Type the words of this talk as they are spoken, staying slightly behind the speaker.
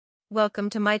Welcome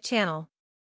to my channel.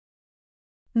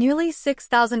 Nearly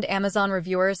 6,000 Amazon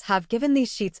reviewers have given these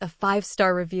sheets a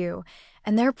 5-star review,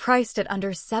 and they're priced at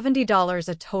under $70,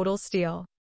 a total steal.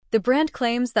 The brand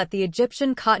claims that the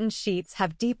Egyptian cotton sheets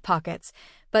have deep pockets,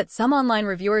 but some online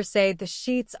reviewers say the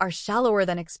sheets are shallower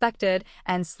than expected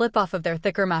and slip off of their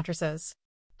thicker mattresses.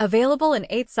 Available in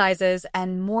 8 sizes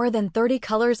and more than 30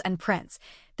 colors and prints,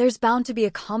 there's bound to be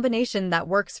a combination that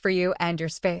works for you and your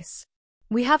space.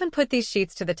 We haven't put these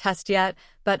sheets to the test yet,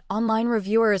 but online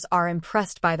reviewers are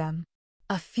impressed by them.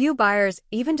 A few buyers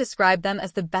even describe them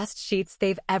as the best sheets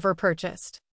they've ever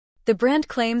purchased. The brand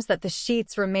claims that the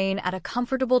sheets remain at a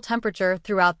comfortable temperature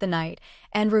throughout the night,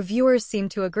 and reviewers seem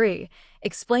to agree,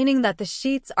 explaining that the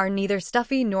sheets are neither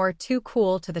stuffy nor too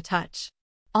cool to the touch.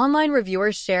 Online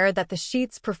reviewers share that the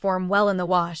sheets perform well in the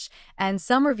wash, and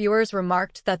some reviewers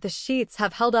remarked that the sheets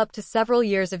have held up to several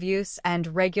years of use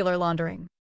and regular laundering.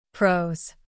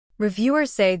 Pros.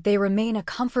 Reviewers say they remain a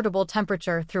comfortable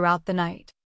temperature throughout the night.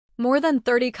 More than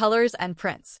 30 colors and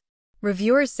prints.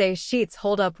 Reviewers say sheets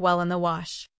hold up well in the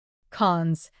wash.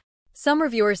 Cons. Some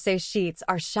reviewers say sheets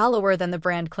are shallower than the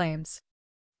brand claims.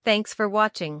 Thanks for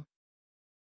watching.